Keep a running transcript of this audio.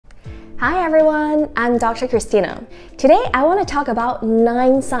Hi everyone, I'm Dr. Christina. Today I want to talk about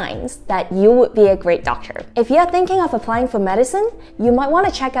 9 signs that you would be a great doctor. If you're thinking of applying for medicine, you might want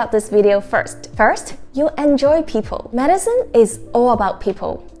to check out this video first. First, you enjoy people. Medicine is all about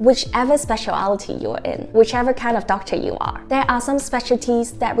people, whichever specialty you're in, whichever kind of doctor you are. There are some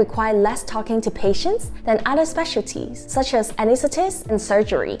specialties that require less talking to patients than other specialties, such as anesthetists and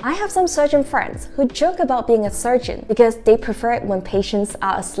surgery. I have some surgeon friends who joke about being a surgeon because they prefer it when patients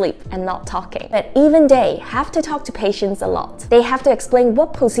are asleep and not talking. But even they have to talk to patients a lot. They have to explain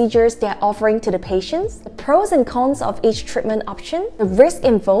what procedures they are offering to the patients, the pros and cons of each treatment option, the risk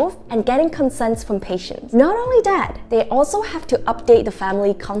involved, and getting consents from patients. Not only that, they also have to update the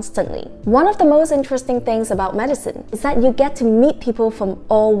family constantly. One of the most interesting things about medicine is that you get to meet people from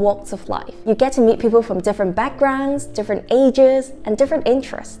all walks of life. You get to meet people from different backgrounds, different ages, and different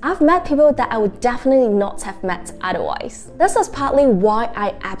interests. I've met people that I would definitely not have met otherwise. This is partly why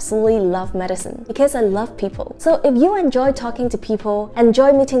I absolutely love medicine, because I love people. So if you enjoy talking to people,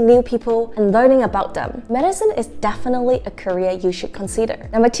 enjoy meeting new people, and learning about them, medicine is definitely a career you should consider.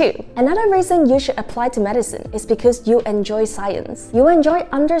 Number 2, another reason you should apply to medicine is because you enjoy science. You enjoy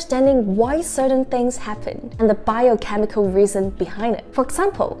understanding why certain things happen and the biochemical reason behind it. For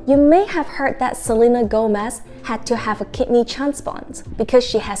example, you may have heard that Selena Gomez had to have a kidney transplant because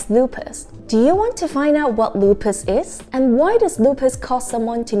she has lupus. Do you want to find out what lupus is? And why does lupus cause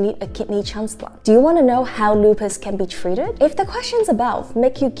someone to need a kidney transplant? Do you want to know how lupus can be treated? If the questions above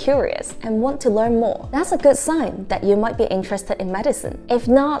make you curious and want to learn more, that's a good sign that you might be interested in medicine. If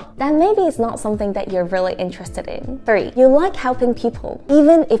not, then maybe it's not something that you're really interested in. 3, you like helping people,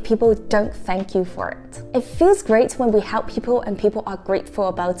 even if people don't thank you for it. It feels great when we help people and people are grateful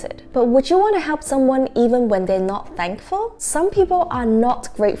about it. But would you want to help someone even when they're not thankful? Some people are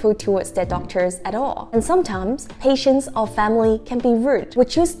not grateful towards their doctors at all. And sometimes, patients or family can be rude.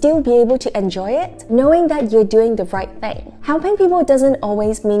 Would you still be able to enjoy it, knowing that you're doing the right thing? Helping people doesn't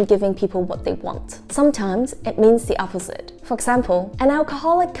always mean giving people what they want. Sometimes it means the opposite. For example, an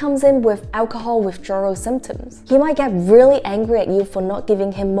alcoholic comes in with alcohol withdrawal symptoms. He might get really angry at you for not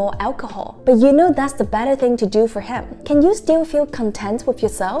giving him more alcohol, but you know that's the better thing to do for him. Can you still feel content with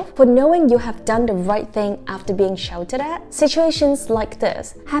yourself for knowing you have done the right thing after being shouted at? Situations like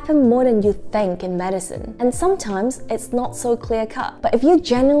this happen more than you think in medicine, and sometimes it's not so clear-cut. But if you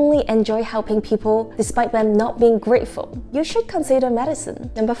genuinely enjoy helping people despite them not being grateful, you should consider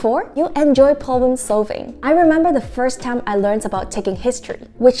medicine. Number 4, you enjoy problem solving. I remember the first time I learned about taking history,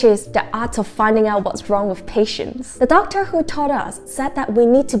 which is the art of finding out what's wrong with patients. The doctor who taught us said that we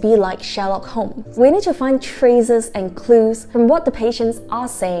need to be like Sherlock Holmes. We need to find traces and clues from what the patients are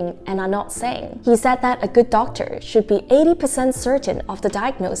saying and are not saying. He said that a good doctor should be 80% certain of the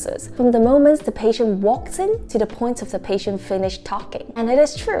diagnosis from the moment the patient walks in to the point of the patient finished talking. And it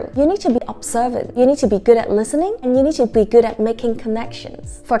is true. You need to be observant, you need to be good at listening, and you need to be good at making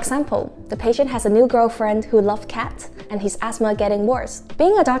connections. For example, the patient has a new girlfriend who loves cats and his asthma getting worse.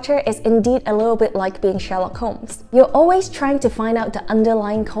 Being a doctor is indeed a little bit like being Sherlock Holmes. You're always trying to find out the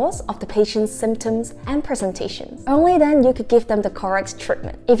underlying cause of the patient's symptoms and presentations. Only then you could give them the correct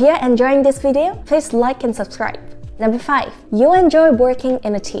treatment. If you're enjoying this video, please like and subscribe. Number 5, you enjoy working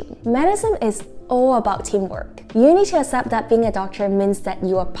in a team. Medicine is all about teamwork. You need to accept that being a doctor means that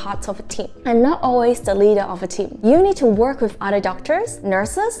you are part of a team and not always the leader of a team. You need to work with other doctors,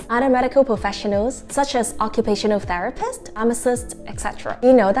 nurses, other medical professionals such as occupational therapists, pharmacists, etc.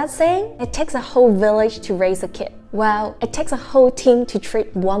 You know that saying? It takes a whole village to raise a kid. Well, it takes a whole team to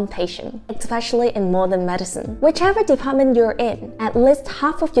treat one patient, especially in modern medicine. Whichever department you're in, at least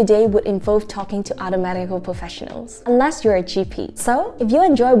half of your day would involve talking to other medical professionals, unless you're a GP. So, if you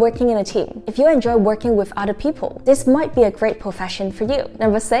enjoy working in a team, if you enjoy working with other people, this might be a great profession for you.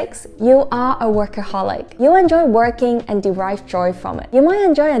 Number 6, you are a workaholic. You enjoy working and derive joy from it. You might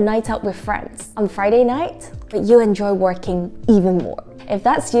enjoy a night out with friends on Friday night, but you enjoy working even more. If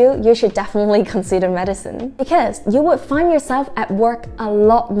that's you, you should definitely consider medicine, because you would find yourself at work a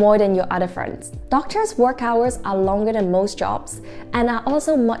lot more than your other friends. Doctors' work hours are longer than most jobs and are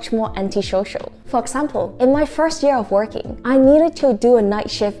also much more antisocial. For example, in my first year of working, I needed to do a night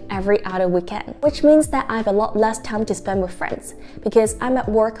shift every other weekend, which means that I have a lot less time to spend with friends because I'm at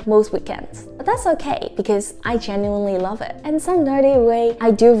work most weekends. But that's okay because I genuinely love it. In some nerdy way, I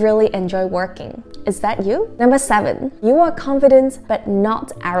do really enjoy working. Is that you? Number 7, you are confident but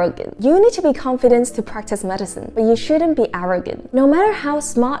not arrogant. You need to be confident to practice medicine, but you shouldn't be arrogant. No matter how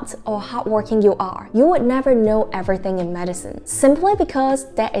smart or hardworking you are, you would never know everything in medicine, simply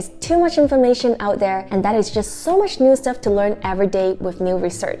because there is too much information out there, and that is just so much new stuff to learn every day with new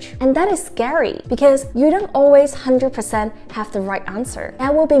research. And that is scary because you don't always 100% have the right answer.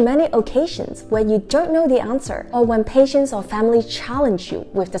 There will be many occasions where you don't know the answer, or when patients or family challenge you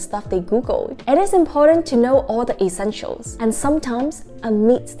with the stuff they Googled. It is important to know all the essentials, and sometimes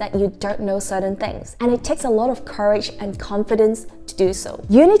admit that you don't know certain things, and it takes a lot of courage and confidence to do so.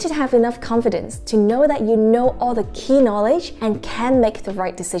 You need to have enough confidence to know that you know all the key knowledge and can make the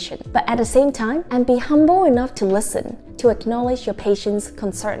right decision, but at the same time, and be humble enough to listen, to acknowledge your patient's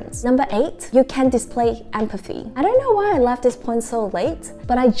concerns. Number 8, you can display empathy. I don't know why I left this point so late,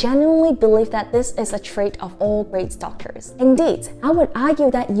 but I genuinely believe that this is a trait of all great doctors. Indeed, I would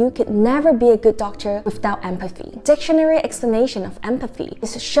argue that you could never be a good doctor without empathy. Dictionary explanation of empathy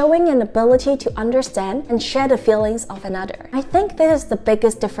is showing an ability to understand and share the feelings of another. I think this is the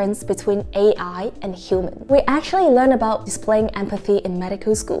biggest difference between AI and human. We actually learn about displaying empathy in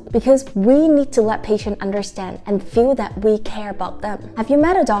medical school because we need to let patients understand and feel that we care about them. Have you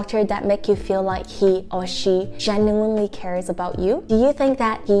met a doctor that make you feel like he or she genuinely cares about you? Do you think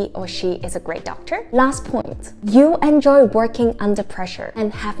that he or she is a great doctor? Last point, you enjoy working under pressure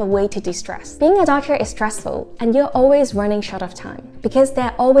and have a way to de-stress. Being a doctor is stressful and you're always running short of time because there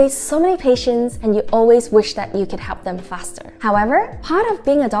are always so many patients and you always wish that you could help them faster. However, part of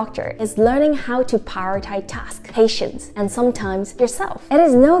being a doctor is learning how to prioritize tasks, patients, and sometimes yourself. It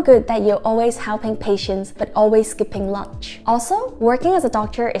is no good that you're always helping patients but always skipping lunch. Also, working as a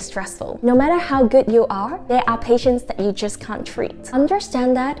doctor is stressful. No matter how good you are, there are patients that you just can't treat.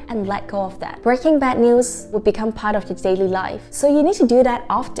 Understand that and let go of that. Breaking bad news will become part of your daily life, so you need to do that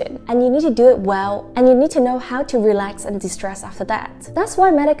often, and you need to do it well, and you need to know how to relax and distress after that. That's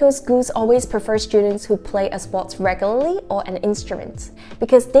why medical schools always prefer students who play a sport regularly or an instrument,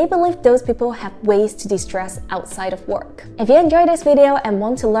 because they believe those people have ways to distress outside of work. If you enjoyed this video and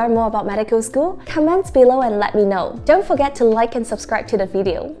want to learn more about medical school, comment below and let me know. Don't forget to like and subscribe to the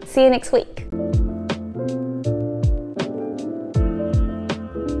video. See you next week.